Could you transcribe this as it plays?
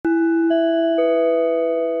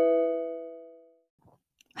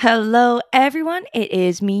Hello, everyone. It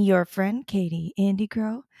is me, your friend, Katie Andy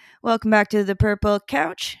Crow. Welcome back to the Purple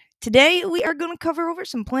Couch. Today, we are going to cover over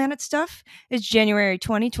some planet stuff. It's January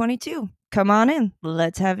 2022. Come on in.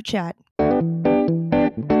 Let's have a chat.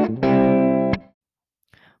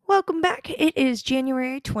 Welcome back. It is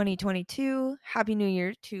January 2022. Happy New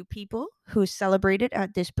Year to people who celebrate it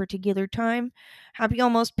at this particular time. Happy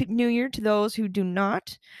almost New Year to those who do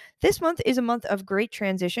not. This month is a month of great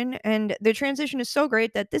transition, and the transition is so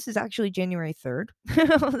great that this is actually January 3rd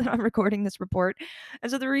that I'm recording this report.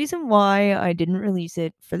 And so the reason why I didn't release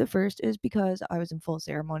it for the first is because I was in full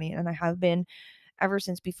ceremony, and I have been ever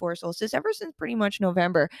since before solstice, ever since pretty much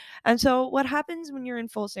November. And so what happens when you're in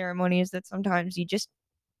full ceremony is that sometimes you just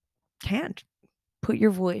can't put your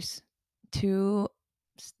voice to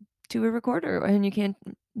to a recorder and you can't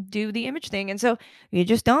do the image thing, and so you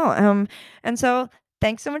just don't. And so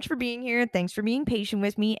thanks so much for being here, thanks for being patient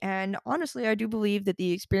with me, and honestly I do believe that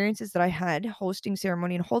the experiences that I had hosting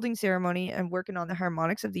ceremony and holding ceremony and working on the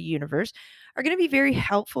harmonics of the universe are going to be very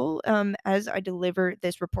helpful as I deliver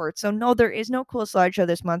this report. So no, there is no cool slideshow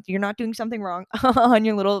this month. You're not doing something wrong on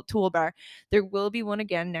your little toolbar. There will be one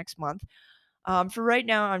again next month. For right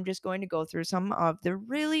now, I'm just going to go through some of the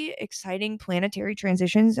really exciting planetary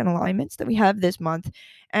transitions and alignments that we have this month.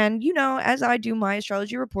 And, as I do my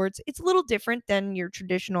astrology reports, it's a little different than your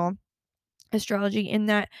traditional astrology in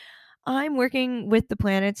that I'm working with the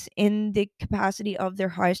planets in the capacity of their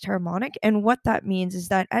highest harmonic. And what that means is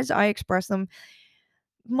that as I express them,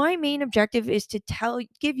 my main objective is to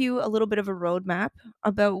give you a little bit of a roadmap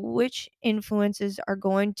about which influences are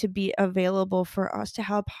going to be available for us to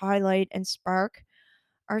help highlight and spark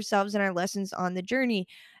ourselves and our lessons on the journey.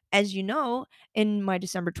 As you know, in my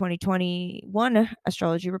December 2021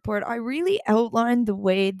 astrology report, I really outlined the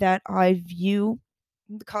way that I view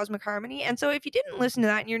the cosmic harmony. And so if you didn't listen to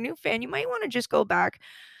that and you're a new fan, you might want to just go back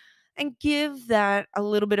and give that a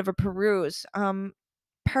little bit of a peruse.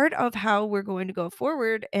 Part of how we're going to go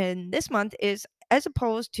forward in this month is as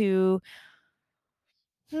opposed to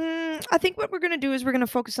I think what we're going to do is we're going to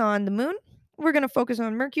focus on the moon. We're going to focus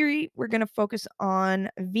on Mercury. We're going to focus on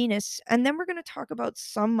Venus. And then we're going to talk about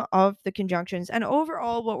some of the conjunctions. And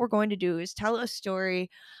overall, what we're going to do is tell a story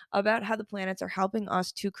about how the planets are helping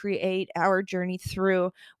us to create our journey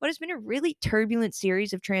through what has been a really turbulent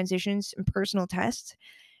series of transitions and personal tests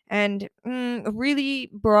and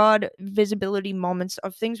really broad visibility moments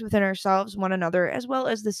of things within ourselves, one another, as well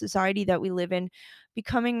as the society that we live in,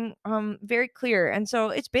 becoming very clear. And so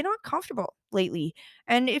it's been uncomfortable lately.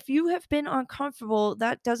 And if you have been uncomfortable,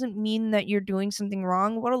 that doesn't mean that you're doing something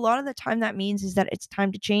wrong. What a lot of the time that means is that it's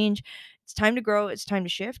time to change. It's time to grow. It's time to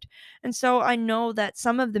shift. And so I know that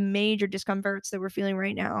some of the major discomforts that we're feeling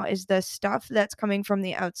right now is the stuff that's coming from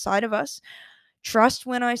the outside of us. Trust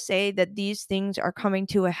when I say that these things are coming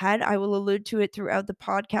to a head. I will allude to it throughout the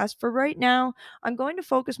podcast. For right now, I'm going to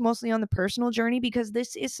focus mostly on the personal journey because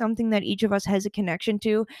this is something that each of us has a connection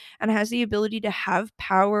to and has the ability to have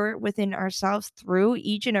power within ourselves through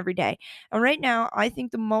each and every day. And right now, I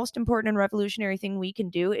think the most important and revolutionary thing we can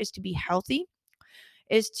do is to be healthy,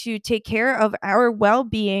 is to take care of our well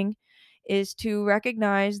being, is to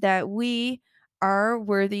recognize that we are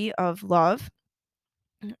worthy of love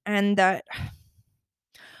and that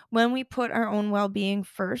when we put our own well-being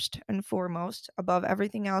first and foremost above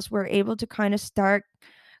everything else, we're able to kind of start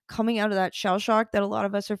coming out of that shell shock that a lot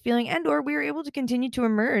of us are feeling, and or we're able to continue to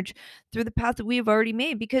emerge through the path that we have already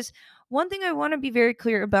made. Because one thing I want to be very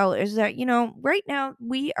clear about is that, right now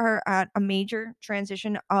we are at a major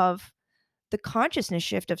transition of the consciousness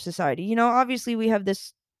shift of society. Obviously we have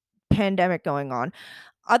this pandemic going on.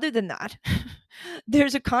 Other than that,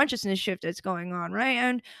 there's a consciousness shift that's going on, right?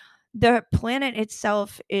 And the planet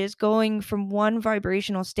itself is going from one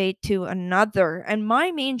vibrational state to another, and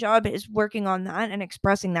my main job is working on that and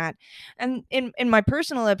expressing that. And in my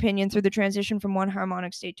personal opinion, through the transition from one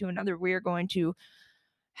harmonic state to another, we are going to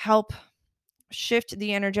help shift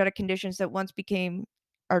the energetic conditions that once became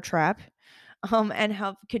our trap, and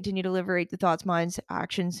help continue to liberate the thoughts, minds,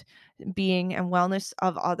 actions, being, and wellness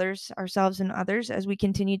of others, ourselves and others, as we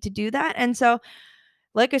continue to do that. And so,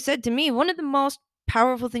 like I said, to me, one of the most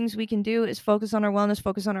powerful things we can do is focus on our wellness,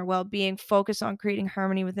 focus on our well-being, focus on creating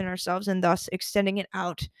harmony within ourselves, and thus extending it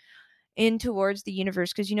out in towards the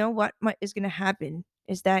universe. Because what is going to happen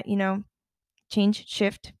is that, change,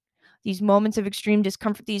 shift, these moments of extreme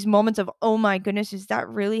discomfort, these moments of, oh my goodness, is that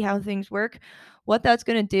really how things work? What that's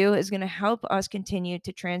going to do is going to help us continue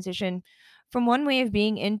to transition from one way of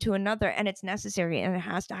being into another, and it's necessary and it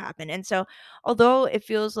has to happen. And so, although it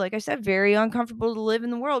feels, like I said, very uncomfortable to live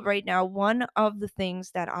in the world right now, one of the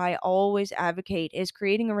things that I always advocate is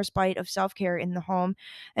creating a respite of self care in the home.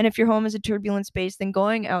 And if your home is a turbulent space, then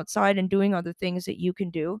going outside and doing other things that you can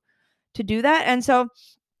do to do that. And so,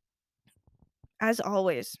 as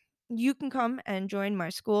always, you can come and join my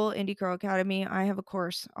school, Indie Girl Academy. I have a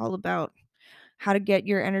course all about how to get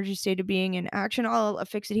your energy state of being in action. I'll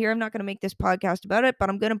fix it here. I'm not going to make this podcast about it, but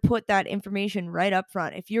I'm going to put that information right up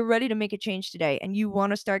front. If you're ready to make a change today and you want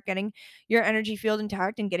to start getting your energy field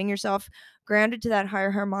intact and getting yourself grounded to that higher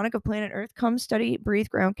harmonic of planet Earth, come study, breathe,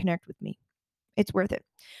 ground, connect with me. It's worth it.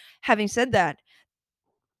 Having said that,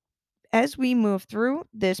 as we move through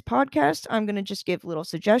this podcast, I'm going to just give little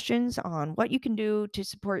suggestions on what you can do to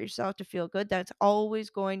support yourself to feel good. That's always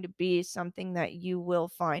going to be something that you will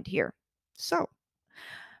find here. So,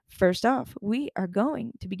 first off, we are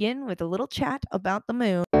going to begin with a little chat about the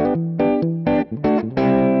moon.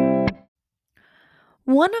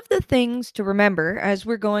 One of the things to remember as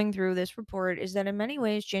we're going through this report is that in many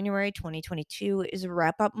ways, January 2022 is a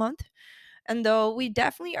wrap up month. And though we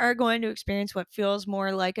definitely are going to experience what feels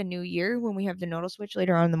more like a new year when we have the nodal switch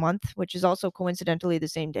later on in the month, which is also coincidentally the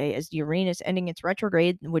same day as the Uranus ending its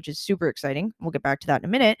retrograde, which is super exciting. We'll get back to that in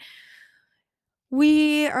a minute.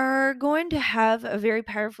 We are going to have a very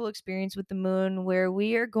powerful experience with the moon where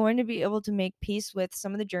we are going to be able to make peace with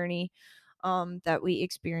some of the journey that we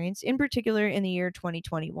experience, in particular in the year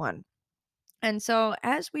 2021. And so,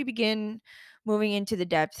 as we begin moving into the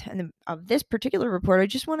depth of this particular report, I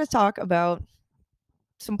just want to talk about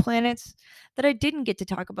some planets that I didn't get to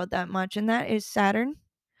talk about that much, and that is Saturn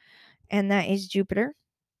and that is Jupiter.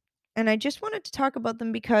 And I just wanted to talk about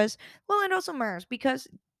them because, well, and also Mars, because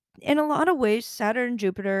in a lot of ways, Saturn,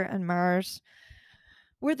 Jupiter, and Mars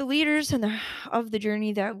were the leaders of the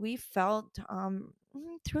journey that we felt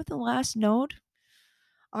through the last node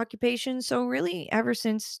occupation. So, really, ever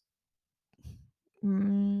since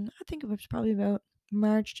I think it was probably about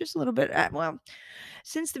March, just a little bit. Well,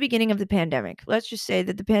 since the beginning of the pandemic, let's just say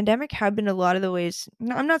that the pandemic had been a lot of the ways.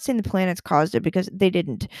 No, I'm not saying the planets caused it because they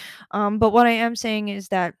didn't. But what I am saying is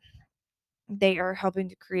that they are helping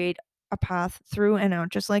to create a path through and out,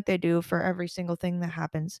 just like they do for every single thing that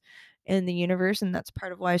happens in the universe. And that's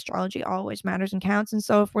part of why astrology always matters and counts. And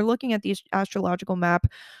so, if we're looking at the astrological map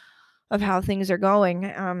of how things are going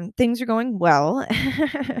well.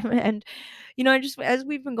 And, I just, as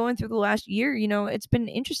we've been going through the last year, it's been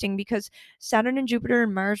interesting because Saturn and Jupiter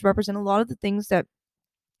and Mars represent a lot of the things that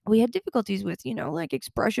we had difficulties with, like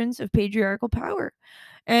expressions of patriarchal power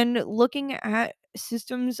and looking at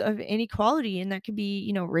systems of inequality. And that could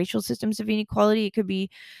be, racial systems of inequality. It could be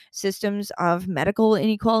systems of medical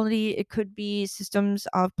inequality. It could be systems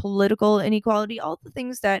of political inequality, all the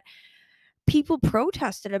things that people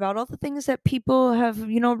protested about, all the things that people have,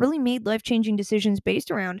 really made life-changing decisions based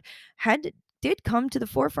around had did come to the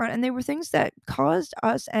forefront, and they were things that caused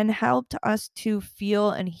us and helped us to feel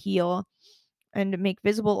and heal and make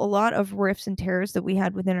visible a lot of rifts and tears that we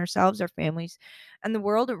had within ourselves, our families, and the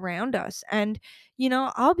world around us. And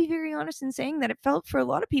I'll be very honest in saying that it felt for a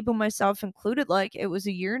lot of people, myself included, like it was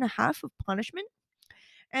a year and a half of punishment.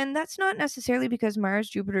 And that's not necessarily because Mars,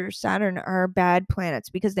 Jupiter, Saturn are bad planets,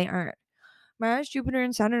 because they aren't. Mars, Jupiter,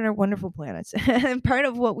 and Saturn are wonderful planets. And part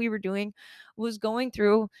of what we were doing was going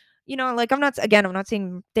through, like I'm not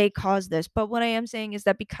saying they caused this, but what I am saying is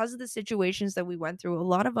that because of the situations that we went through, a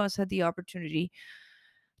lot of us had the opportunity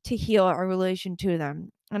to heal our relation to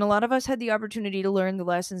them. And a lot of us had the opportunity to learn the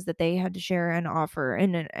lessons that they had to share and offer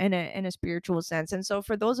in a spiritual sense. And so,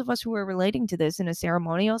 for those of us who are relating to this in a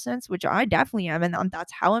ceremonial sense, which I definitely am, and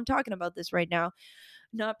that's how I'm talking about this right now,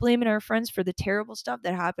 not blaming our friends for the terrible stuff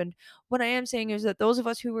that happened. What I am saying is that those of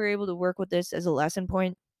us who were able to work with this as a lesson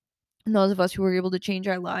point, and those of us who were able to change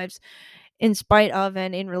our lives in spite of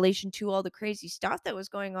and in relation to all the crazy stuff that was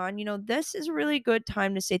going on, this is a really good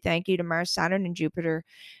time to say thank you to Mars, Saturn, and Jupiter,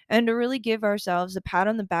 and to really give ourselves a pat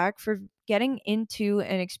on the back for getting into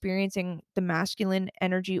and experiencing the masculine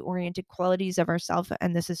energy oriented qualities of ourself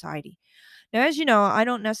and the society. Now, as you know, I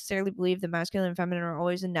don't necessarily believe that masculine and feminine are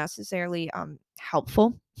always a necessarily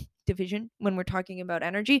helpful division when we're talking about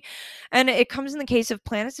energy. And it comes in the case of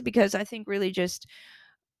planets because I think really just,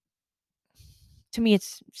 to me,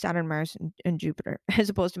 it's Saturn, Mars, and Jupiter as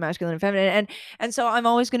opposed to masculine and feminine. And so I'm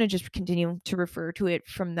always going to just continue to refer to it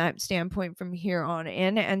from that standpoint from here on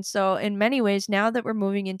in. And so in many ways, now that we're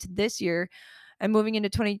moving into this year and moving into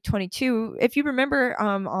 2022, if you remember,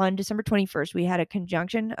 on December 21st, we had a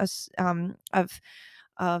conjunction of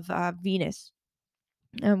Venus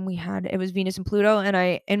It was Venus and Pluto, and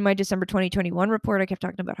I in my December 2021 report I kept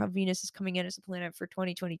talking about how Venus is coming in as a planet for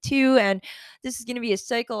 2022, and this is going to be a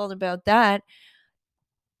cycle all about that.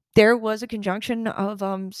 There was a conjunction of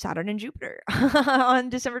Saturn and Jupiter on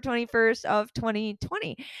December 21st of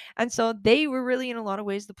 2020. And so they were really in a lot of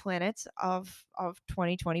ways the planets of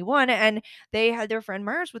 2021, and they had their friend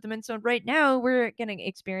Mars with them. And so right now we're going to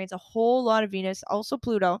experience a whole lot of Venus, also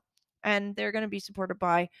Pluto, and they're going to be supported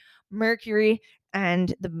by Mercury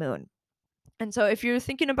and the moon. And so, if you're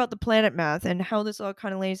thinking about the planet math and how this all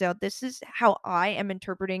kind of lays out, this is how I am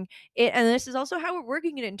interpreting it. And this is also how we're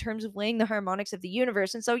working it in terms of laying the harmonics of the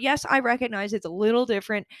universe. And so, yes, I recognize it's a little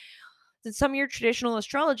different than some of your traditional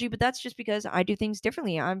astrology, but that's just because I do things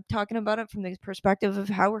differently. I'm talking about it from the perspective of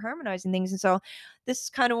how we're harmonizing things. And so, this is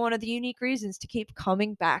kind of one of the unique reasons to keep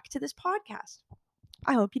coming back to this podcast.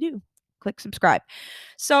 I hope you do. Click subscribe.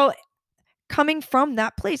 So, coming from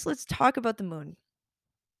that place, let's talk about the moon.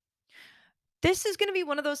 This is going to be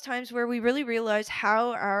one of those times where we really realize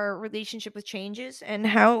how our relationship with changes and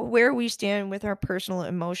how where we stand with our personal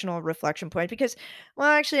emotional reflection point. Because, well,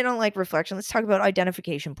 actually I don't like reflection, let's talk about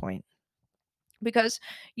identification point. Because,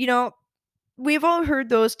 you know, we've all heard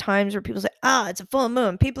those times where people say, it's a full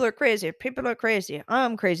moon, people are crazy,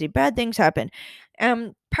 I'm crazy, bad things happen.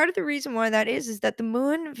 Part of the reason why that is that the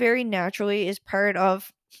moon very naturally is part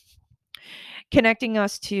of connecting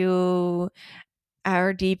us to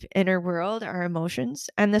our deep inner world, our emotions,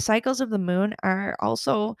 and the cycles of the moon are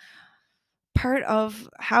also part of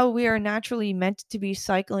how we are naturally meant to be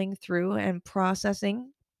cycling through and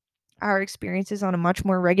processing our experiences on a much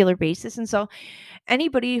more regular basis. And so,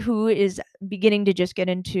 anybody who is beginning to just get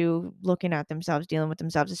into looking at themselves, dealing with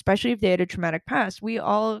themselves, especially if they had a traumatic past, we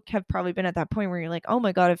all have probably been at that point where you're like, oh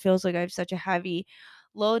my God, it feels like I have such a heavy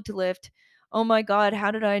load to lift. Oh my God,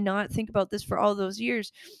 how did I not think about this for all those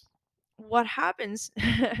years? What happens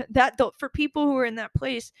that though for people who are in that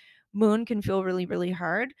place, moon can feel really really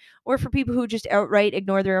hard, or for people who just outright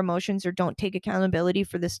ignore their emotions or don't take accountability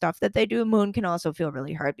for the stuff that they do, moon can also feel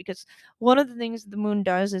really hard. Because one of the things the moon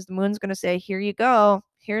does is the moon's going to say, here you go,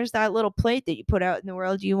 here's that little plate that you put out in the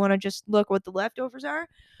world, do you want to just look what the leftovers are?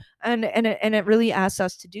 And it really asks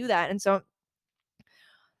us to do that. And so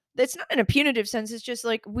it's not in a punitive sense. It's just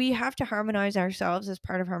like we have to harmonize ourselves as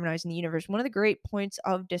part of harmonizing the universe. One of the great points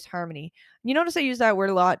of disharmony. You notice I use that word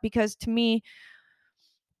a lot because to me,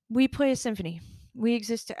 we play a symphony. We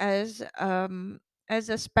exist as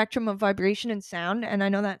a spectrum of vibration and sound. And I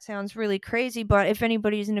know that sounds really crazy, but if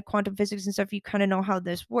anybody's into quantum physics and stuff, you kind of know how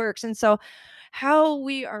this works. And so how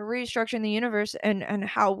we are restructuring the universe and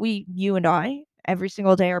how you and I every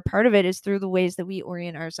single day are part of it is through the ways that we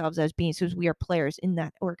orient ourselves as beings, because we are players in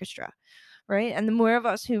that orchestra, right? And the more of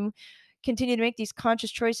us who continue to make these conscious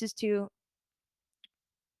choices to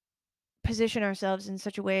position ourselves in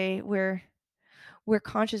such a way where we're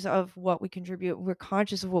conscious of what we contribute, we're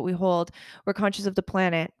conscious of what we hold, we're conscious of the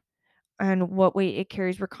planet and what weight it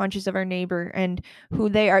carries, we're conscious of our neighbor and who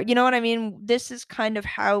they are. You know what I mean? This is kind of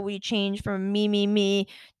how we change from me,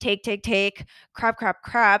 take,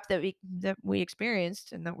 crap that we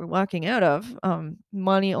experienced and that we're walking out of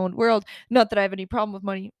money owned world. Not that I have any problem with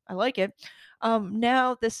money. I like it.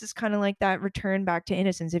 Now this is kind of like that return back to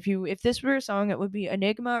innocence. If this were a song, it would be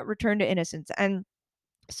Enigma, Return to Innocence. And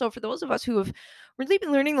so, for those of us who have really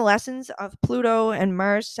been learning the lessons of Pluto and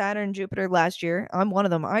Mars, Saturn, Jupiter last year, I'm one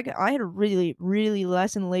of them. I had a really, really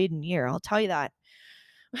lesson laden year. I'll tell you that.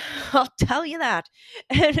 I'll tell you that.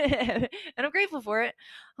 And I'm grateful for it.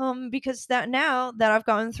 Because that now that I've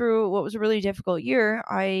gone through what was a really difficult year,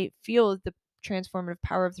 I feel the transformative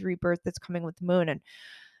power of the rebirth that's coming with the moon. And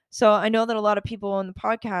so I know that a lot of people on the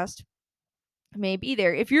podcast may be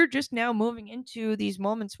there. If you're just now moving into these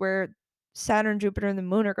moments where Saturn, Jupiter, and the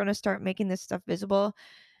moon are going to start making this stuff visible,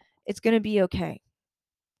 it's going to be okay.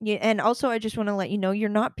 Yeah, and also I just want to let you know you're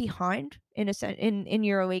not behind in a sense in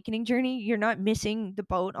your awakening journey. You're not missing the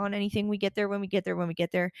boat on anything. We get there when we get there when we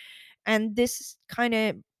get there. And this kind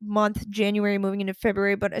of month, January moving into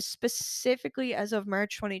February, but specifically as of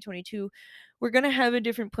March 2022, we're going to have a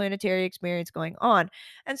different planetary experience going on.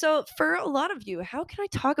 And so, for a lot of you, how can I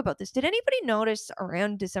talk about this? Did anybody notice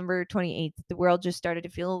around December 28th, the world just started to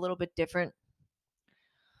feel a little bit different?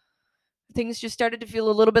 Things just started to feel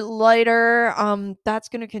a little bit lighter. That's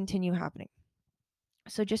going to continue happening.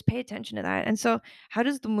 So just pay attention to that. And so, how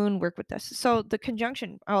does the moon work with this? So the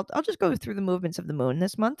conjunction, I'll just go through the movements of the moon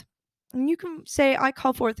this month. And you can say, I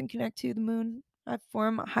call forth and connect to the moon. I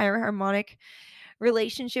form a higher harmonic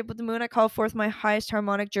relationship with the moon. I call forth my highest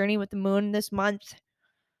harmonic journey with the moon this month.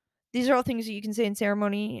 These are all things that you can say in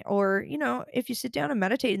ceremony, or, if you sit down and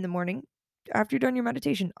meditate in the morning, after you're done your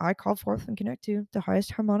meditation, I call forth and connect to the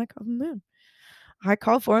highest harmonic of the moon. I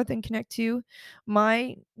call forth and connect to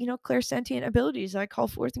my, clairsentient abilities. I call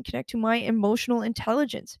forth and connect to my emotional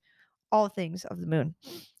intelligence, all things of the moon.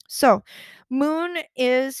 So, moon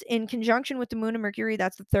is in conjunction with the moon and Mercury.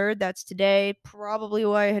 That's the third. That's today. Probably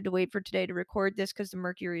why I had to wait for today to record this, because the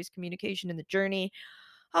Mercury is communication in the journey.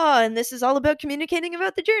 Oh, and this is all about communicating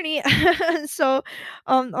about the journey. So,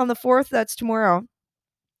 on the fourth, that's tomorrow,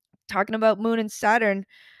 talking about moon and Saturn.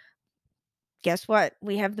 Guess what?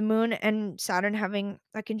 We have the moon and Saturn having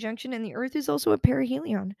a conjunction, and the Earth is also a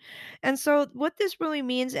perihelion. And so, what this really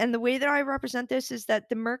means, and the way that I represent this, is that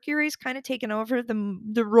the Mercury's kind of taken over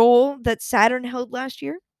the role that Saturn held last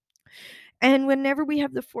year. And whenever we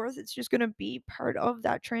have the fourth, it's just going to be part of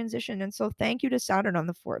that transition. And so, thank you to Saturn on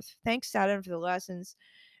the fourth. Thanks, Saturn, for the lessons.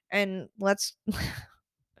 And let's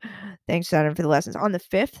thanks, Saturn, for the lessons. On the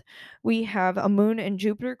fifth, we have a moon and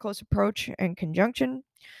Jupiter close approach and conjunction.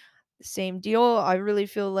 Same deal. I really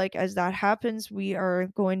feel like as that happens, we are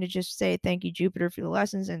going to just say thank you, Jupiter, for the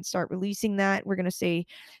lessons and start releasing that. We're going to say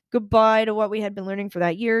goodbye to what we had been learning for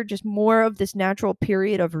that year, just more of this natural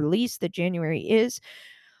period of release that January is.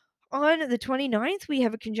 On the 29th, we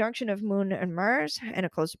have a conjunction of Moon and Mars and a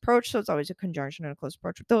close approach. So it's always a conjunction and a close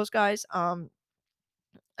approach with those guys. And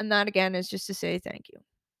that again is just to say thank you.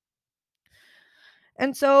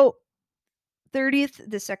 And so 30th,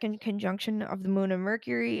 the second conjunction of the moon and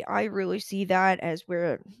Mercury, I really see that as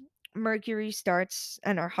where Mercury starts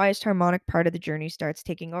and our highest harmonic part of the journey starts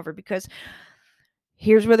taking over, because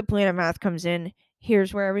here's where the planet math comes in.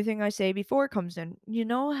 Here's where everything I say before comes in. You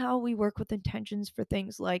know how we work with intentions for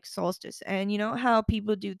things like solstice, and you know how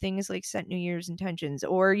people do things like set New Year's intentions,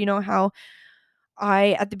 or you know how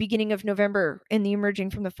I, at the beginning of November in the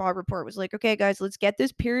Emerging from the Fog report, was like, okay, guys, let's get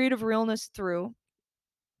this period of realness through.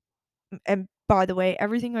 And by the way,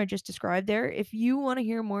 everything I just described there, if you want to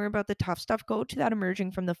hear more about the tough stuff, go to that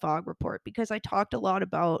Emerging from the Fog report, because I talked a lot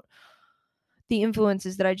about the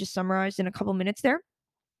influences that I just summarized in a couple minutes there.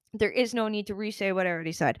 There is no need to re-say what I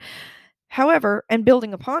already said. However, and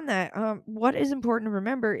building upon that, what is important to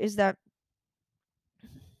remember is that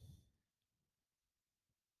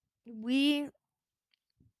we,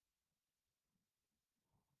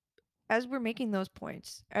 as we're making those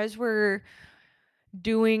points, as we're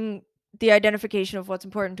doing the identification of what's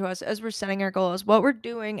important to us, as we're setting our goals, what we're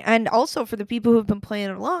doing, and also for the people who've been playing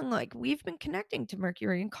along, like we've been connecting to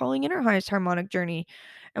Mercury and calling in our highest harmonic journey.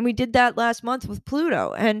 And we did that last month with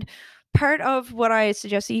Pluto. And part of what I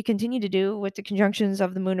suggest that you continue to do with the conjunctions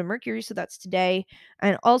of the moon and Mercury, so that's today,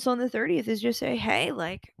 and also on the 30th, is just say, hey,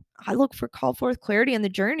 like, I look for call forth clarity in the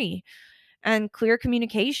journey and clear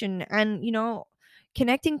communication, and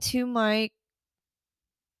connecting to my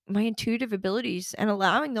intuitive abilities and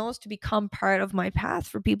allowing those to become part of my path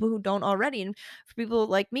for people who don't already. And for people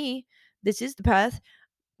like me, this is the path.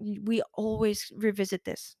 We always revisit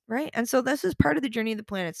this, right? And so this is part of the journey of the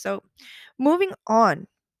planet. So moving on,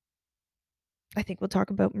 I think we'll talk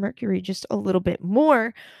about Mercury just a little bit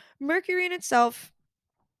more. Mercury in itself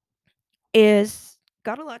is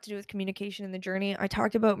got a lot to do with communication in the journey. I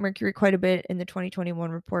talked about Mercury quite a bit in the 2021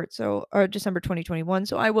 report, so December 2021.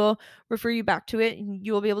 So I will refer you back to it, and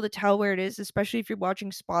you will be able to tell where it is, especially if you're watching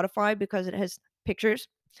Spotify, because it has pictures.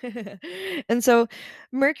 And so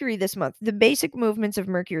Mercury this month, the basic movements of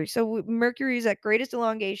Mercury. So Mercury is at greatest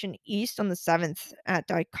elongation east on the 7th, at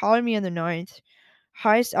dichotomy on the 9th,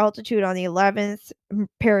 highest altitude on the 11th,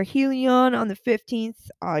 perihelion on the 15th.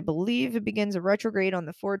 I believe it begins a retrograde on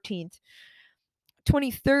the 14th.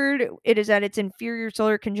 23rd, it is at its inferior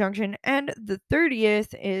solar conjunction, and the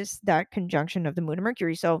 30th is that conjunction of the moon and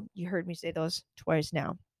Mercury. So you heard me say those twice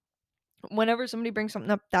now. Whenever somebody brings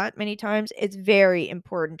something up that many times, it's very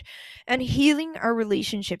important. And healing our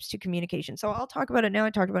relationships to communication. So I'll talk about it now.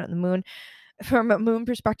 I talked about it in the moon from a moon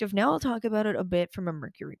perspective. Now I'll talk about it a bit from a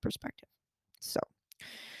Mercury perspective. So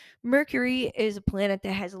Mercury is a planet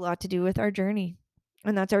that has a lot to do with our journey,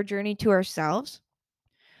 and that's our journey to ourselves,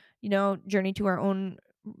 journey to our own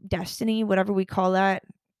destiny, whatever we call that,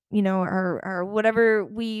 our whatever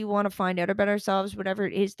we want to find out about ourselves, whatever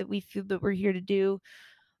it is that we feel that we're here to do.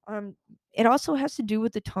 It also has to do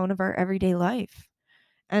with the tone of our everyday life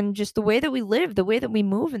and just the way that we live, the way that we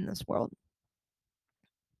move in this world.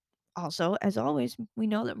 Also, as always, we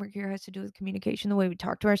know that Mercury has to do with communication, the way we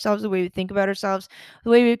talk to ourselves, the way we think about ourselves,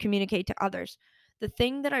 the way we communicate to others. The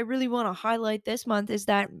thing that I really want to highlight this month is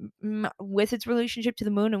that with its relationship to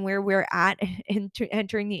the moon and where we're at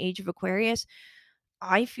entering the age of Aquarius,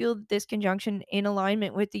 I feel that this conjunction in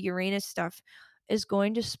alignment with the Uranus stuff is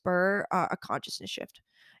going to spur a consciousness shift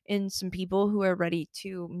in some people who are ready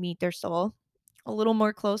to meet their soul, a little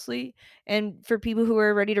more closely. And for people who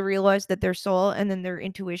are ready to realize that their soul and then their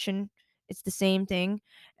intuition, it's the same thing.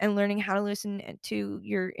 And learning how to listen to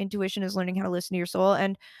your intuition is learning how to listen to your soul.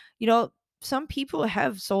 And, you know, some people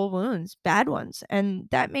have soul wounds, bad ones, and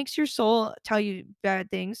that makes your soul tell you bad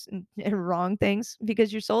things and wrong things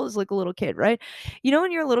because your soul is like a little kid, right? You know,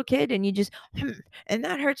 when you're a little kid and you just, and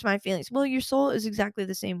that hurts my feelings. Well, your soul is exactly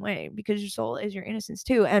the same way because your soul is your innocence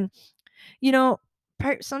too. And, you know,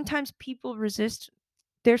 sometimes people resist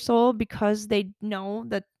their soul because they know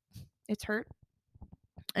that it's hurt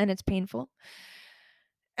and it's painful.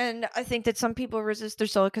 And I think that some people resist their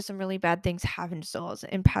soul because some really bad things happened to souls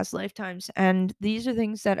in past lifetimes. And these are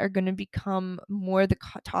things that are going to become more the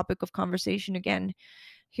topic of conversation again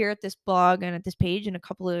here at this blog and at this page in a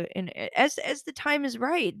couple of, and as the time is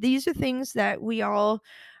right. These are things that we all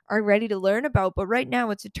are ready to learn about. But right now,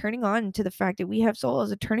 it's a turning on to the fact that we have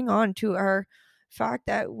souls, a turning on to our fact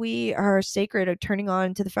that we are sacred, a turning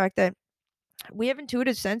on to the fact that we have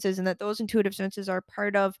intuitive senses and that those intuitive senses are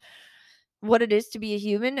part of what it is to be a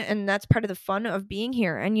human, and that's part of the fun of being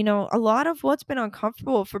here. And you know, a lot of what's been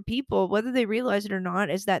uncomfortable for people, whether they realize it or not,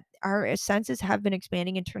 is that our senses have been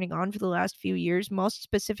expanding and turning on for the last few years, most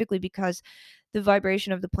specifically because the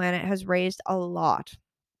vibration of the planet has raised a lot.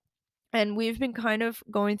 And we've been kind of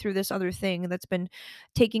going through this other thing that's been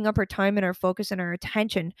taking up our time and our focus and our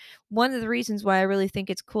attention. One of the reasons why I really think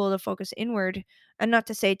it's cool to focus inward, and not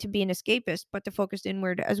to say to be an escapist, but to focus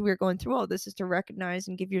inward as we're going through all this, is to recognize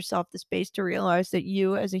and give yourself the space to realize that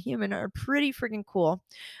you as a human are pretty freaking cool.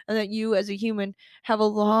 And that you as a human have a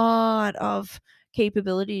lot of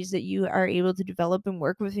capabilities that you are able to develop and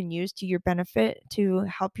work with and use to your benefit to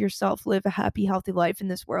help yourself live a happy, healthy life in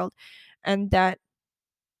this world. And that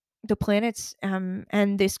the planets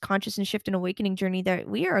and this consciousness shift and awakening journey that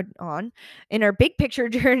we are on in our big picture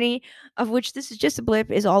journey, of which this is just a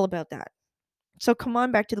blip, is all about that. So come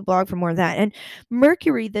on back to the blog for more of that. And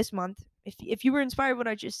Mercury this month, if you were inspired by what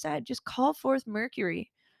I just said, just call forth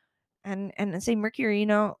Mercury and say, Mercury, you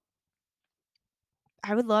know,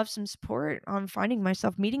 I would love some support on finding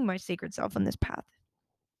myself, meeting my sacred self on this path,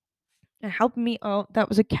 and helping me. Oh, that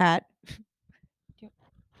was a cat.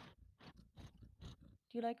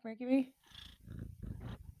 Do you like Mercury?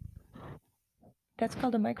 That's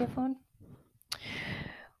called a microphone.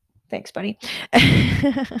 Thanks, buddy.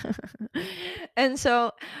 And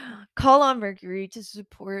so call on Mercury to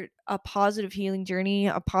support a positive healing journey,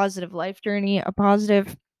 a positive life journey, a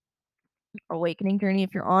positive awakening journey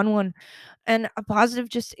if you're on one, and a positive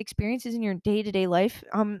just experiences in your day-to-day life.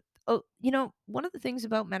 You know, one of the things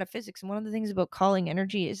about metaphysics and one of the things about calling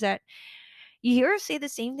energy is that you hear us say the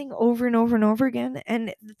same thing over and over and over again.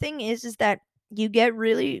 And the thing is that you get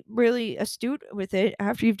really, really astute with it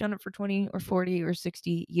after you've done it for 20 or 40 or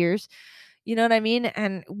 60 years. You know what I mean?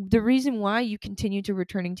 And the reason why you continue to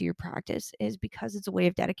returning to your practice is because it's a way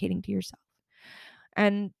of dedicating to yourself.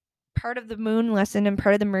 And part of the moon lesson and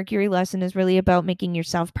part of the Mercury lesson is really about making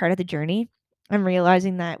yourself part of the journey and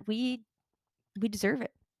realizing that we deserve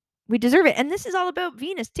it. We deserve it. And this is all about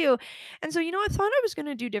Venus too. And so, you know, I thought I was going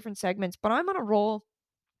to do different segments, but I'm on a roll.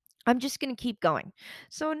 I'm just going to keep going.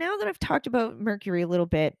 So now that I've talked about Mercury a little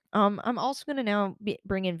bit, I'm also going to now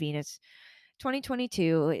bring in Venus.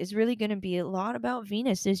 2022 is really going to be a lot about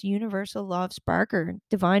Venus, this universal love sparker,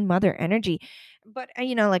 divine mother energy. But,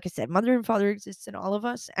 you know, like I said, mother and father exists in all of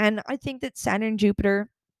us. And I think that Saturn, Jupiter,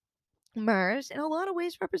 Mars, in a lot of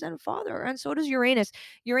ways, represent a father, and so does Uranus.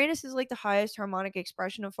 Uranus is like the highest harmonic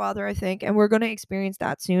expression of father, I think, and we're going to experience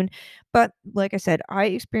that soon. But like I said, I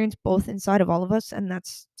experience both inside of all of us, and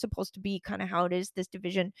that's supposed to be kind of how it is. This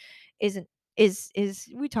division isn't is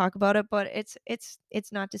we talk about it, but it's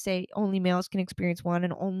not to say only males can experience one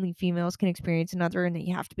and only females can experience another, and that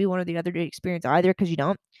you have to be one or the other to experience either, because you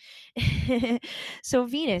don't. So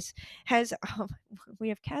Venus has we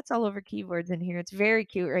have cats all over keyboards in here. It's very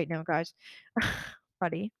cute right now, guys.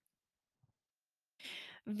 Buddy.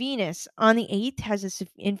 Venus on the 8th has this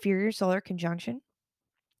inferior solar conjunction.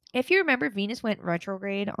 If you remember, Venus went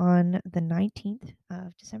retrograde on the 19th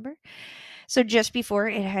of December. So just before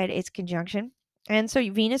it had its conjunction. And so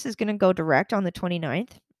Venus is going to go direct on the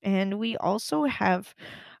 29th. And we also have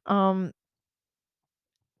um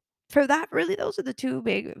for that, really, those are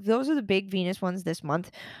the big Venus ones this month.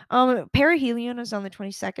 Perihelion is on the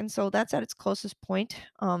 22nd, so that's at its closest point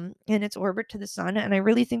in its orbit to the sun. And I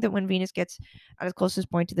really think that when Venus gets at its closest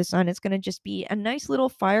point to the sun, it's going to just be a nice little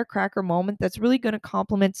firecracker moment that's really going to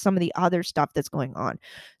complement some of the other stuff that's going on.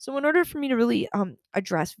 So in order for me to really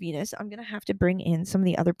address Venus, I'm going to have to bring in some of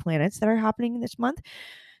the other planets that are happening this month.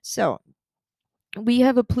 So we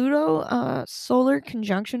have a Pluto solar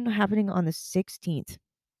conjunction happening on the 16th.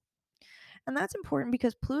 And that's important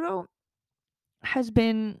because Pluto has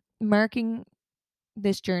been marking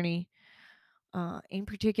this journey, in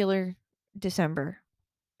particular December.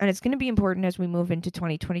 And it's going to be important as we move into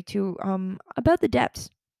 2022, about the depths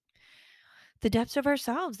of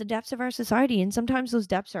ourselves, the depths of our society. And sometimes those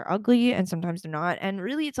depths are ugly and sometimes they're not. And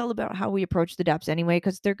really, it's all about how we approach the depths anyway,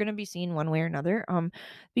 because they're going to be seen one way or another.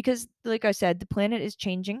 Because, like I said, the planet is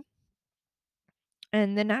changing.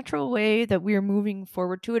 And the natural way that we are moving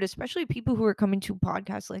forward to it, especially people who are coming to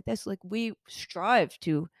podcasts like this, like we strive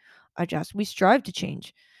to adjust, we strive to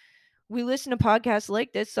change. We listen to podcasts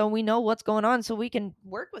like this so we know what's going on so we can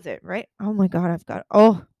work with it, right? Oh my God,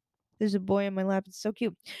 there's a boy on my lap. It's so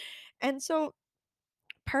cute. And so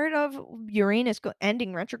part of Uranus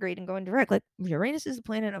ending retrograde and going direct, like Uranus is the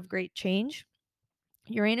planet of great change.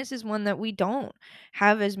 Uranus is one that we don't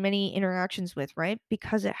have as many interactions with, right?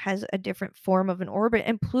 Because it has a different form of an orbit,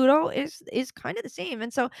 and Pluto is kind of the same.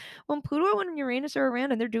 And so when Pluto and Uranus are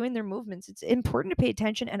around and they're doing their movements, it's important to pay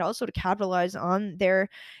attention and also to capitalize on their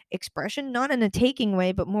expression, not in a taking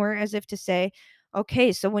way, but more as if to say,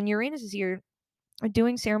 okay, so when Uranus is here,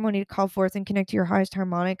 doing ceremony to call forth and connect to your highest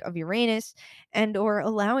harmonic of Uranus, and or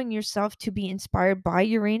allowing yourself to be inspired by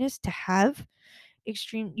Uranus to have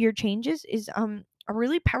extreme year changes is a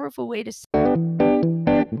really powerful way to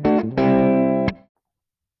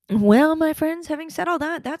well, my friends, having said all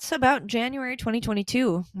that, that's about January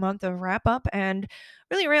 2022 month of wrap up. And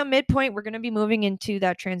really around midpoint, we're going to be moving into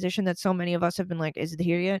that transition that so many of us have been like, is it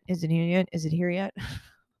here yet? Is it here yet? Is it here yet?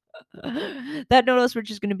 That notice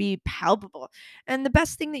which is going to be palpable. And the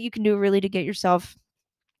best thing that you can do really to get yourself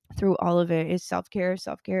through all of it is self-care,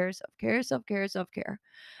 self-care, self-care, self-care, self-care.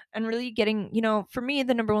 And really getting, for me,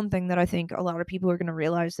 the number one thing that I think a lot of people are going to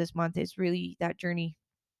realize this month is really that journey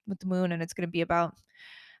with the moon. And it's going to be about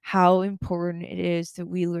how important it is that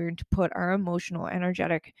we learn to put our emotional,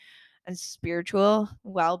 energetic, and spiritual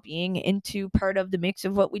well-being into part of the mix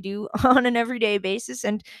of what we do on an everyday basis.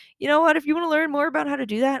 And you know what, if you want to learn more about how to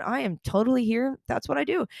do that, I am totally here. That's what I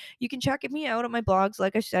do. You can check me out at my blogs,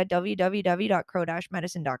 like I said,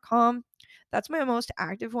 www.crow-medicine.com. That's my most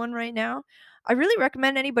active one right now. I really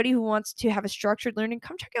recommend anybody who wants to have a structured learning,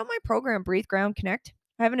 come check out my program, Breathe, Ground, Connect.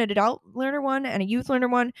 I have an adult learner one and a youth learner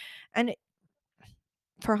one, and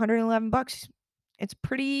for $111. It's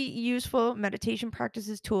pretty useful meditation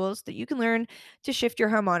practices tools that you can learn to shift your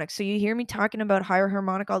harmonics. So you hear me talking about higher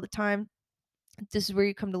harmonic all the time. This is where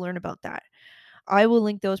you come to learn about that. I will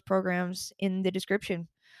link those programs in the description.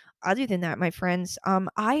 Other than that, my friends,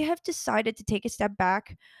 I have decided to take a step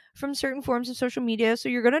back from certain forms of social media. So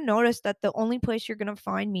you're going to notice that the only place you're going to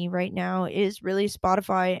find me right now is really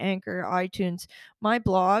Spotify, Anchor, iTunes, my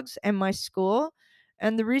blogs, and my school.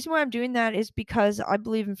 And the reason why I'm doing that is because I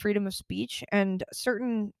believe in freedom of speech, and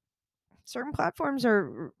certain platforms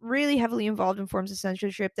are really heavily involved in forms of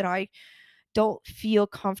censorship that I don't feel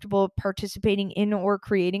comfortable participating in or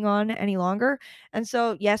creating on any longer. And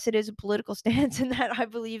so, yes, it is a political stance in that I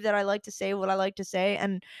believe that I like to say what I like to say,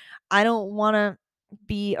 and I don't want to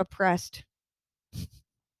be oppressed.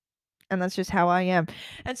 And that's just how I am.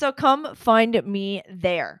 And so, come find me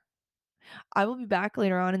there. I will be back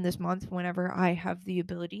later on in this month whenever I have the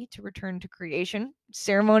ability to return to creation.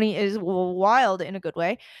 Ceremony is wild in a good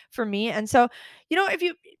way for me. And so, if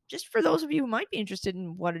you just for those of you who might be interested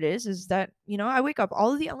in what it is that, I wake up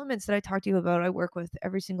all of the elements that I talked to you about, I work with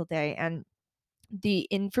every single day. And the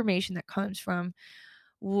information that comes from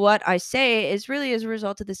what I say is really as a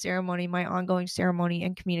result of the ceremony, my ongoing ceremony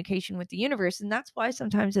and communication with the universe. And that's why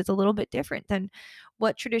sometimes it's a little bit different than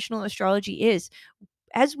what traditional astrology is.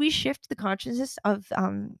 As we shift the consciousness of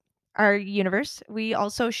our universe, we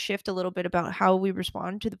also shift a little bit about how we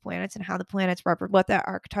respond to the planets and how the planets what the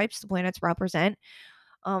archetypes the planets represent.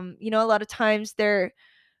 A lot of times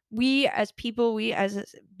we as people, we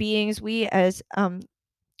as beings, we as a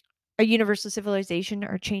universal civilization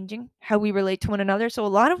are changing how we relate to one another. So a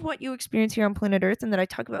lot of what you experience here on planet Earth and that I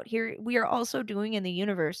talk about here, we are also doing in the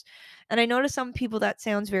universe. And I know to some people that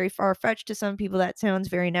sounds very far fetched, to some people that sounds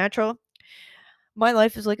very natural. My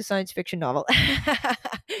life is like a science fiction novel.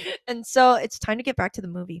 And so it's time to get back to the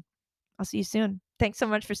movie. I'll see you soon. Thanks so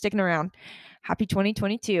much for sticking around. Happy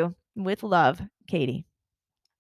 2022. With love, Katie.